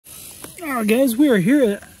Alright guys, we are here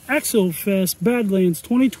at Axialfest Badlands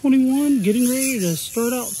 2021, getting ready to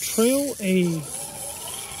start out Trail A.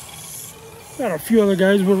 Got a few other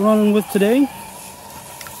guys we're running with today.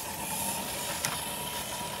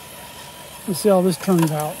 Let's see how this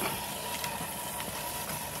turns out.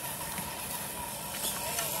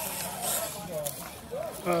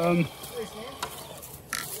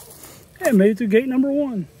 Yeah, made it through gate number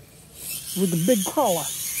 1 with the big crawler.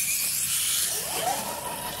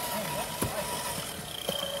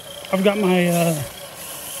 I've got my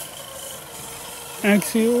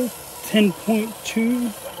Axial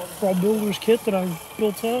 10.2 raw builder's kit that I've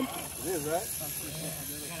built up.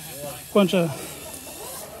 Bunch of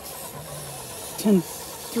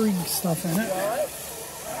 10.3 stuff in it.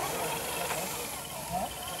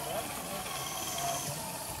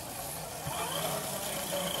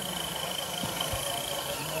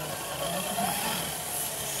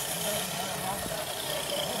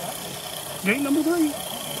 Gate number 3.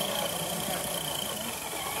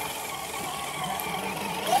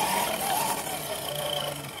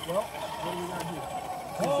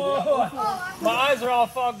 Oh, my eyes are all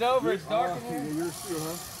fogged over. It's dark in here.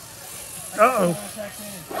 Uh-oh.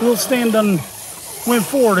 Little Stan done went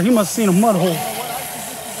forward. He must have seen a mud hole.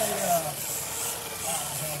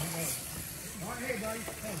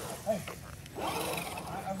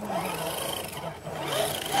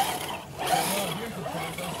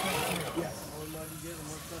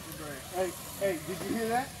 Hey, did you hear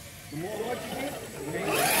that? The more what you get, the more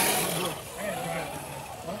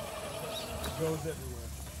goes everywhere.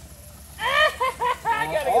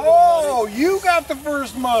 Oh, you got the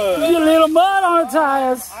first mud. Get a little mud on the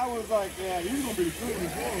tires. I was like, yeah, you're gonna be shooting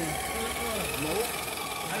before. Nope.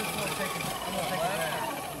 I just want to take it. I'm gonna take it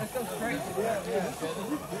back. Let's go straight to that.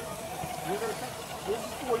 This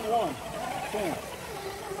is 41.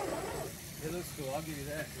 It looks cool. I'll give you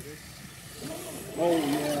that. Oh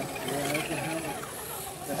yeah,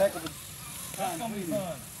 that's a heck of a That's gonna be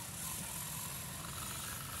fun.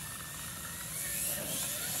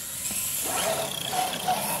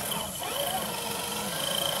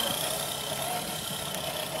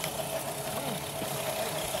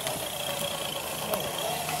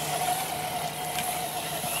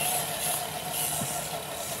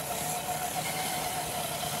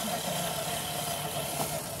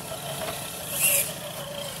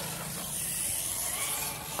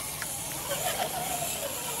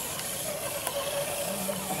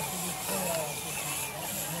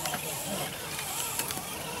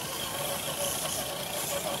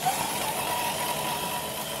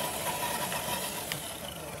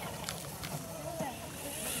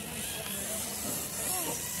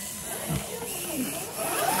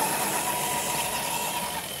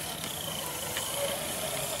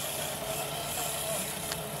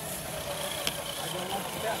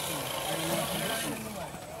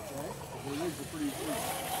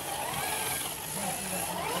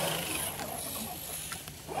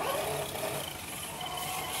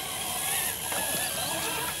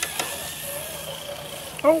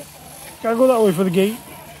 Oh, gotta go that way for the gate.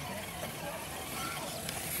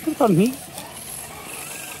 Look how neat.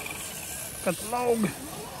 Got the log.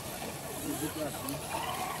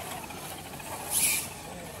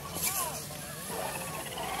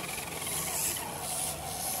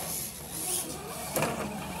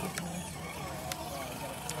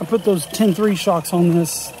 I put those 10.3 shocks on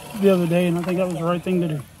this the other day, and I think that was the right thing to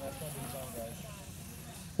do.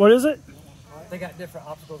 What is it? They got different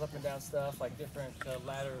obstacles up and down stuff, like different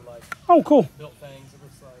ladder, like Oh, cool. built things. It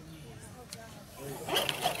looks like.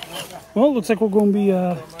 Well, it looks like we're going to be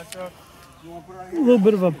a little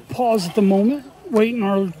bit of a pause at the moment, waiting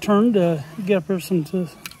our turn to get up here something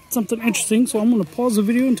interesting. So I'm going to pause the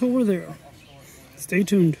video until we're there. Stay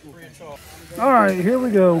tuned. All right, here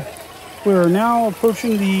we go. We're now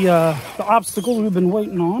approaching the obstacles we've been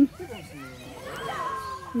waiting on.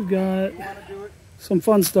 We've got some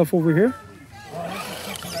fun stuff over here.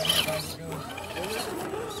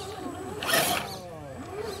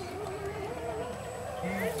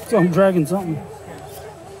 So I'm dragging something.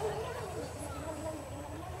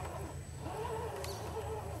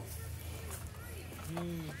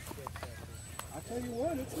 I tell you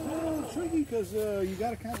what, it's a little tricky because you got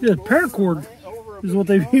to kind of. Yeah, paracord is what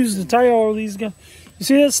they've used to tie all these guys. You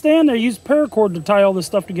see that stand? They use paracord to tie all this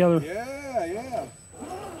stuff together. Yeah. I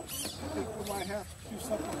think we might have to do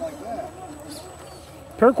something like that.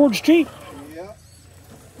 Paracord's cheap. Yeah.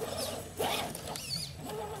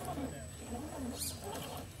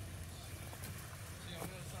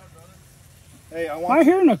 Hey, Am I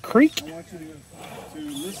hearing a creak? I want you to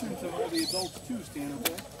listen to all the adults too, Stan,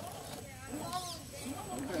 okay?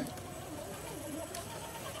 Okay.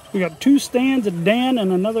 We got 2 stands, a Dan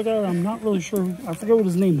and another guy. I'm not really sure. I forget what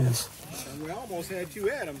his name is. And we almost had 2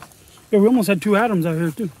 Adams. Yeah, we almost had 2 Adams out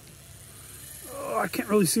here too. Oh, I can't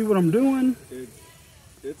really see what I'm doing.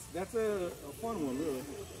 That's a fun one, really.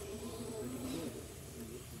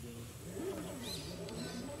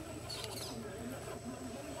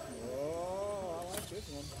 Oh, I like this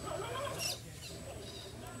one.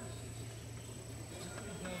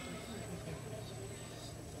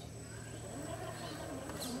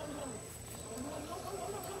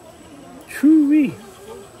 Choo-wee.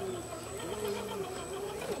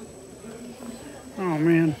 Oh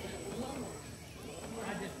man.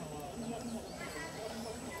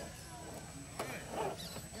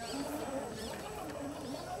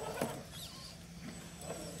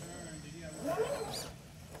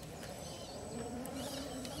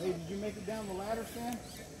 Hey, did you make it down the ladder, Sam?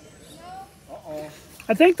 No. Uh-oh.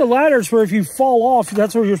 I think the ladder's for if you fall off,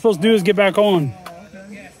 that's what you're supposed to do is get back on.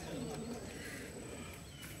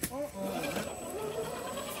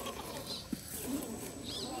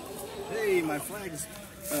 Hey, my flag's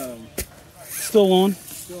Still on.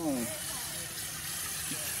 still on.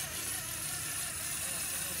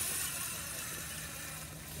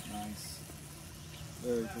 Nice.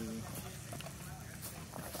 Very cool.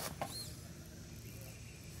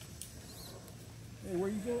 Hey, where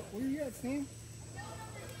you go? Where you at, Sam?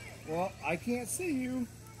 Well, I can't see you.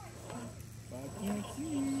 I can't see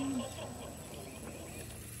you.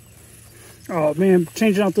 Oh man,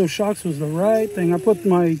 changing out those shocks was the right thing. I put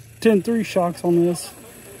my 10-3 shocks on this.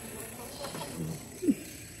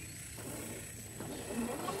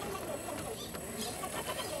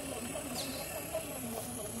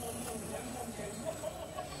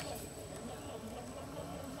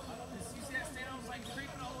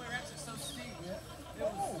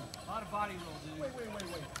 Body roll, dude. Wait.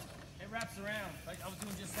 It wraps around. Like I was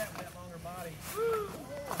doing just that with that longer body.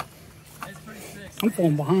 It's pretty sick. I'm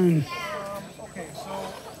falling behind. Okay,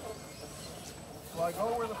 so I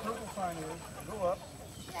go where the purple sign is, go up,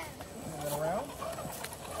 and then around.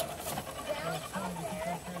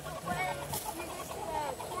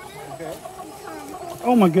 Okay.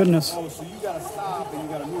 Oh my goodness. Oh, so you gotta stop and you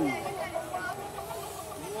gotta move.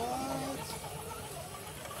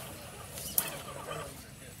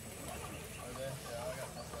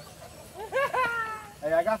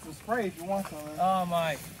 Hey, I got some spray if you want some. Oh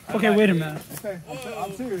my. Okay, wait a minute. Okay,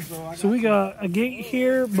 I'm serious though. So we got a gate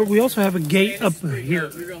here, but we also have a gate up here.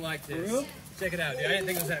 You're gonna like this. Really? Check it out, dude. I didn't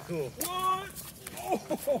think it was that cool. What?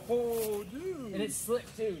 Oh, dude. And it's slick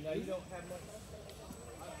too. Now you don't have much.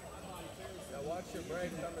 Now watch your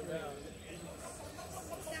brake coming down.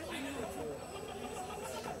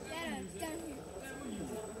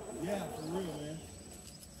 Yeah, for real, man.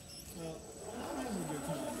 Well, I'm having a good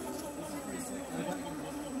time.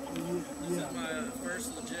 This is my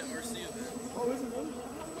first legit RC event. Oh, is it really?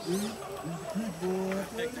 Good boy.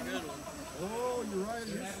 Picked a good one. Oh, you're right.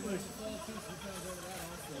 Do you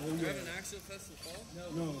have an Axialfest in the fall?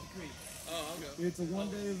 No. Oh, I'll go. It's a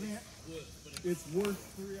one-day event. It's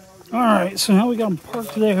worth 3 hours. All right, so now we got them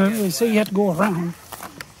parked there. They say you have to go around.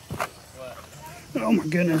 Oh my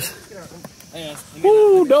goodness.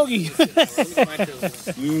 Woo, doggy.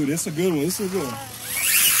 Dude, this is a good one. This is a good one.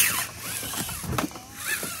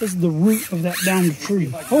 This is the root of that downed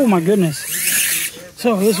tree. Oh my goodness.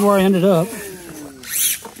 So this is where I ended up. I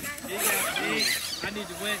need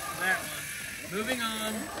to win for that one. Moving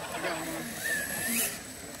on.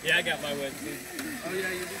 Yeah, I got my win too. Oh yeah,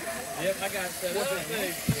 you do. Yep, I got it set up.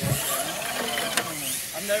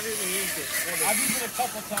 I've never even used it. I've used it a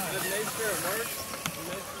couple times. Did they share it work?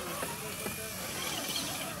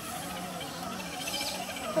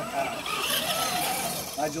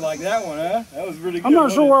 How'd you like that one, huh? That was really good. I'm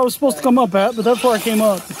not sure where I was supposed to come up at, but that's where I came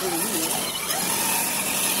up.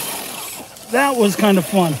 That was kind of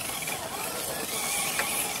fun.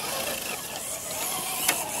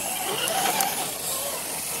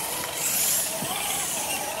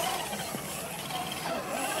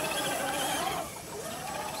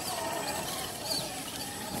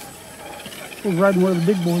 We're riding where the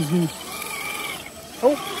big boys do.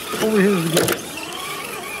 Oh, over here we go.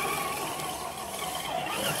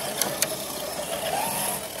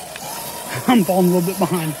 I'm falling a little bit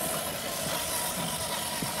behind.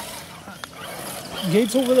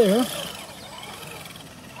 Gates over there.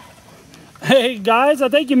 Hey guys, I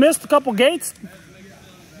think you missed a couple gates.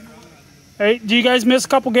 Hey, do you guys miss a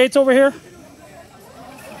couple gates over here?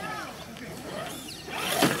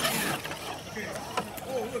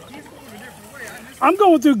 I'm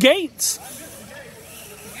going through gates.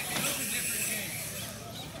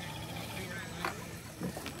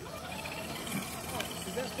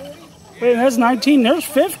 Wait, that's 19. There's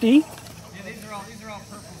 50. Yeah, these are all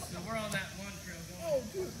purple still. We're on that one trail going. Oh,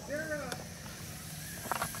 dude, they're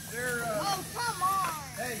Oh, come on.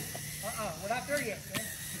 hey, we're not there yet, man.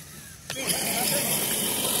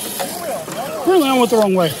 Apparently I went the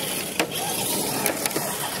wrong way.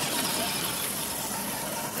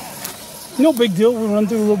 No big deal. We run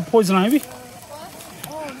through a little poison ivy.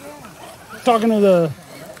 Talking to the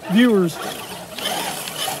viewers.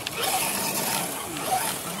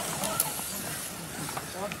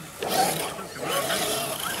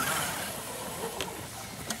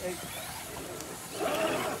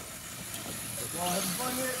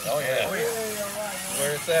 Oh yeah.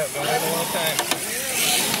 Where it's at, been waiting a long time.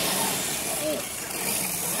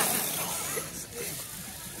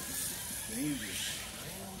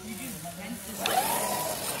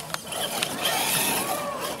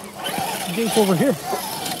 Gate's over here.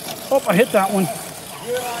 Oh, I hit that one.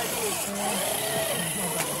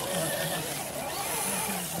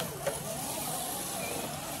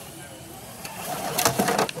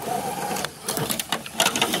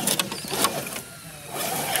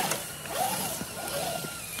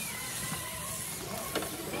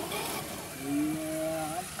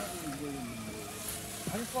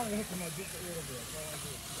 I just want to hit them just a little bit.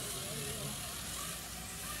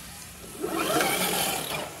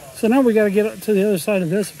 So now we got to get up to the other side of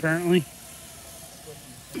this, apparently.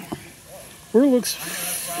 Where it looks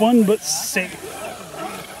fun but safe.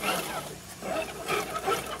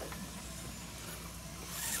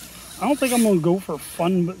 I don't think I'm going to go for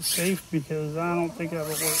fun but safe because I don't think that'll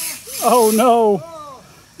work. Oh no!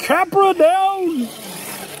 Capra down!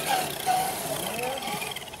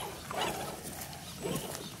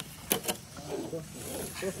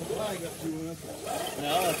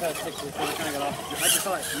 No, I tried to stick to the thing, kind of got off. I just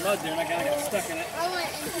saw like mud there and I kind of got stuck in it.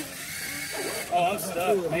 Oh, I'm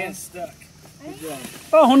stuck. Man's stuck.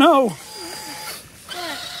 Oh no!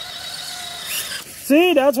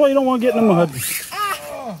 See, that's why you don't want to get in the mud.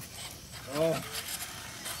 Oh,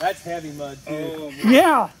 that's heavy mud too.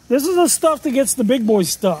 Yeah, this is the stuff that gets the big boys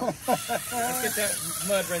stuck. Let's get that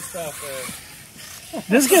mud rinsed off there.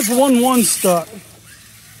 This gets 1-1 stuck.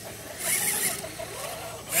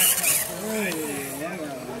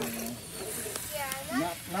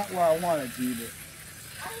 Not where I wanted to, but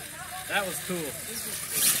That was cool.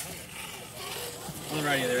 I'm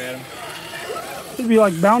ready there, Adam. It'd be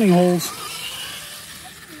like bounty holes.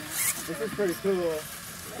 this is pretty cool.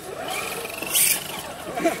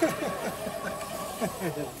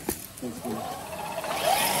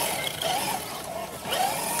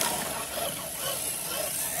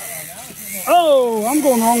 Oh, I'm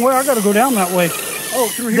going the wrong way. I got to go down that way. Oh,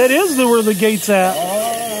 through here. That is where the gate's at.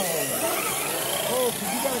 Oh, so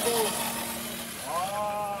you gotta go.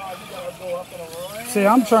 Ah, you gotta go up and around. See,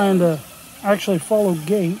 I'm trying to actually follow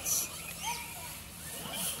gates.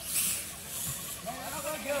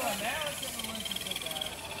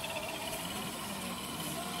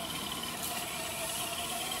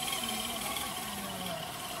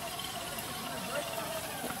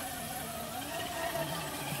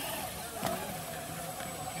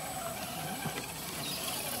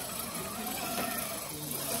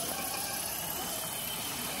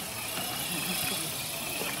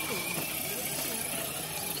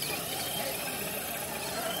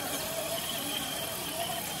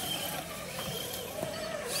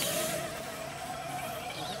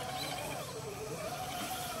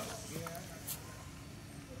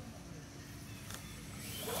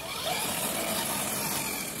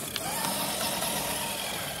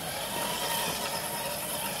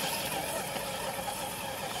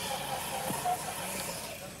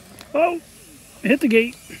 Oh, hit the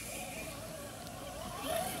gate.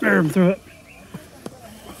 There, I'm through it.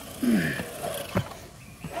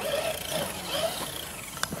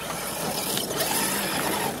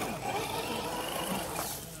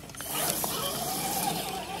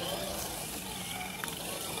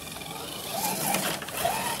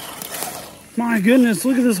 My goodness,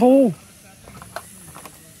 look at this hole.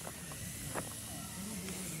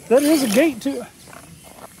 That is a gate too.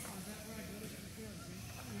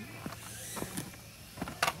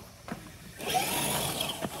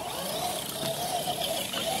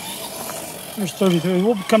 There's 33.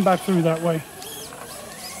 We'll come back through that way.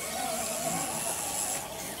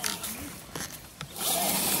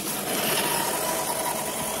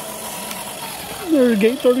 There's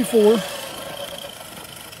gate 34.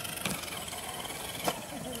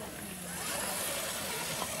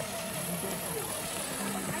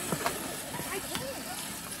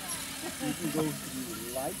 You can go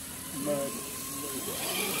through light mud.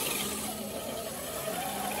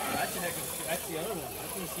 That's that's the other one.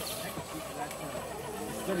 That's the second sheet. That's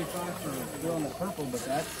it's 35 for doing the purple, but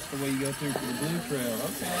that's the way you go through for the blue trail.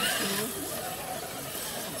 Okay, that's cool.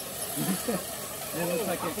 It looks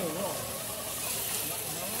like it's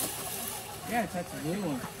yeah, that's a blue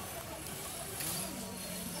one.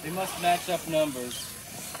 They must match up numbers.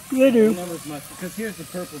 They do. The numbers must, because here's the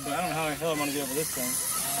purple, but I don't know how the hell I'm going to be over this thing.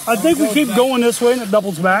 I think we keep going this way and it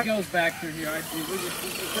doubles back. It goes back through here. I see. We just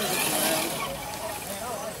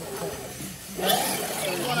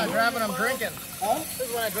this is when I grab it, I'm drinking. Huh? This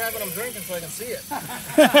is when I grab it, I'm drinking so I can see it. Smart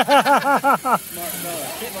fella.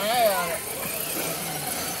 Keep my eye on it.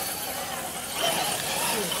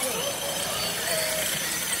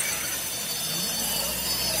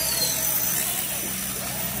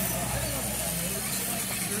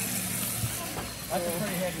 That's a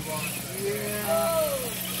pretty heavy one. Yeah.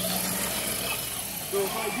 So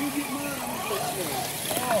if I do get mine, I'm going to put it.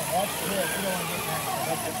 Oh, that's good. You don't want to get that.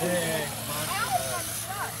 That's a big monster.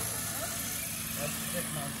 That's a big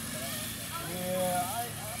monster. Yeah,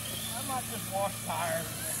 I might just wash tires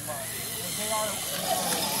this month. Because they are.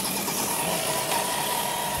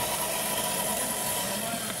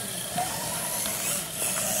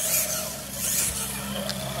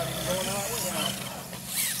 I'm not even going out with them.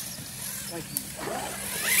 Thank you.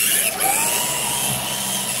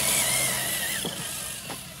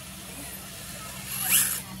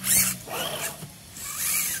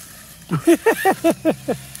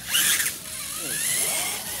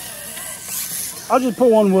 I'll just put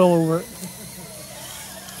one wheel over it.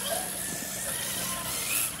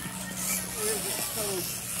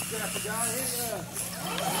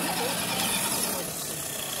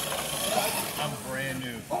 I'm brand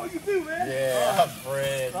new. Oh, you do, man? Yeah, I'm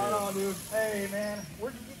brand new. Right on, dude. Hey, man.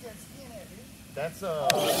 Where'd you get that skin at, dude? That's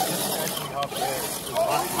actually off there.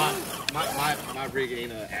 My rig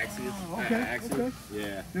ain't a Axios. Okay, okay.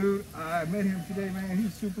 Yeah. Dude, I met him today, man.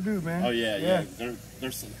 He's super dude, man. Oh yeah.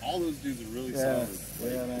 There's some. All those dudes are really solid.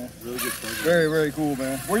 Yeah, man. Really good program. Very, very cool,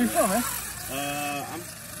 man. Where you from, man?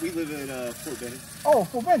 We live in Fort Benning. Oh,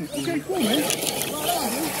 Fort Benning. Okay, cool, man. Right on,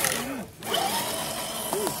 dude.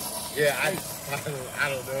 Yeah, I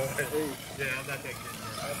don't know. Yeah, I'm not that good.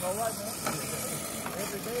 That's all right, man.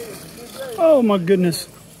 Every day is a good day. Oh my goodness.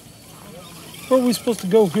 Where are we supposed to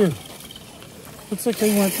go here? Looks like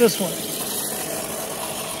they went this way.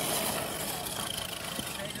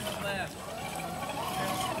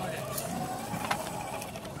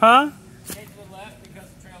 Huh? Stay to the left because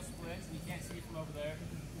the trail splits and you can't see it from over there.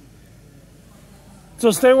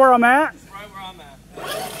 So stay where I'm at? Just right where I'm at.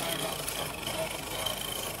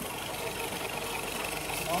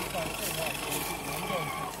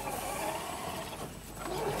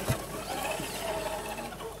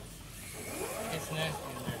 It's nasty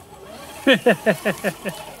in there.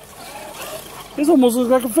 This almost looks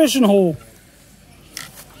like a fishing hole.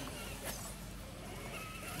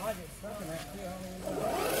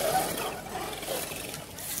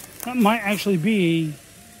 That might actually be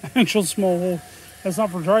an actual small hole. That's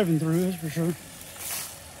not for driving through, that's for sure.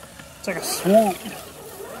 It's like a swamp.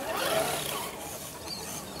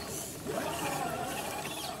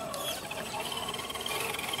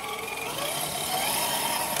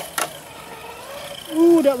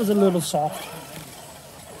 Ooh, that was a little soft.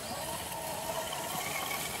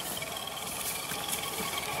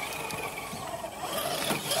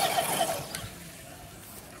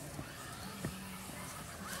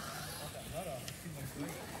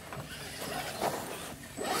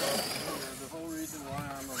 The whole reason why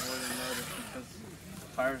I'm avoiding mud is because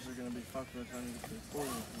tires are going to be fucked with when you get to the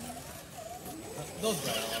quarter. Those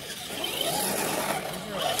right off.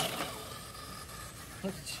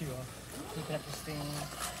 Look at you. Look at the stain.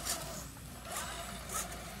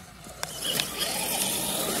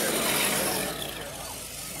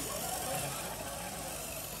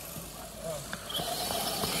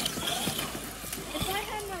 If I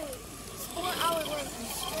had my 4-hour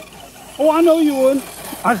lunch, Oh, I know you would.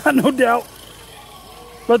 I got no doubt.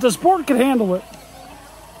 But the sport could handle it.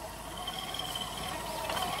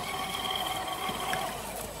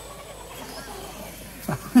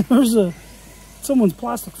 There's someone's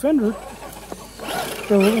plastic fender.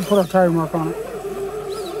 So we're gonna put our tire mark on it.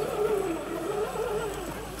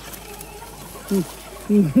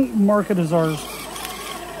 Mark it as ours.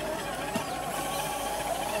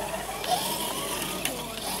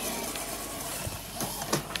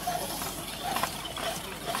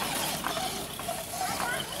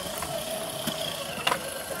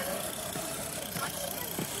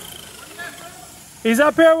 He's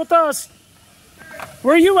up here with us.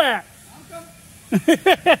 Where are you at?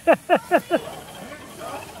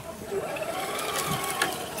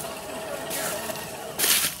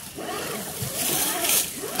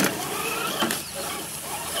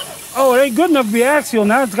 Oh, it ain't good enough to be axial.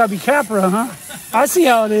 Now it's got to be Capra, huh? I see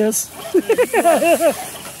how it is. Dude, I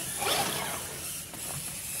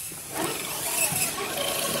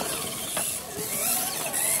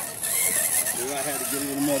had to get a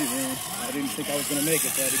little muddy, man. I didn't think I was going to make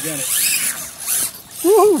it, so I had to gun it.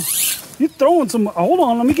 Woohoo! You're throwing some. Hold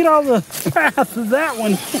on, let me get out of the path of that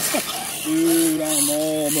one. Dude, I'm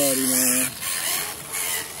all muddy, man.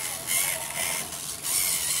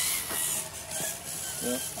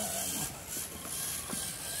 Yep.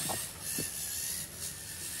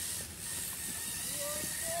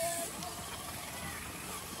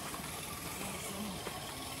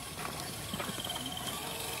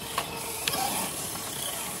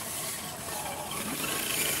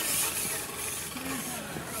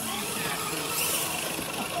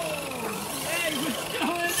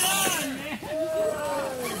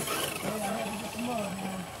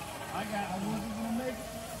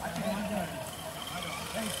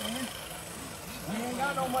 You ain't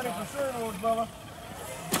got no money for servos, brother.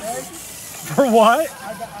 Okay? For what?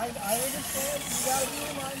 I understand. You gotta be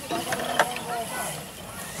reminded. I gotta be all the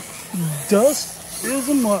time. Dust is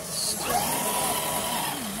a must.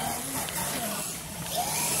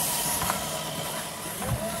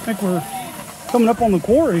 I think we're coming up on the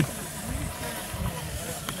quarry.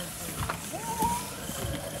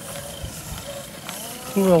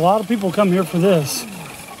 Well, a lot of people come here for this.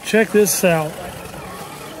 Check this out.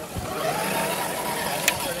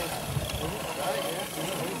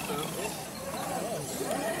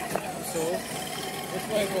 This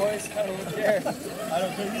way, boys. I don't care. I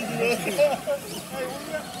don't think you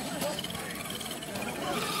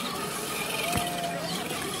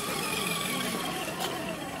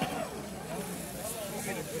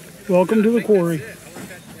do. Welcome to the quarry.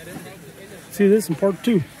 See this in part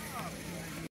 2.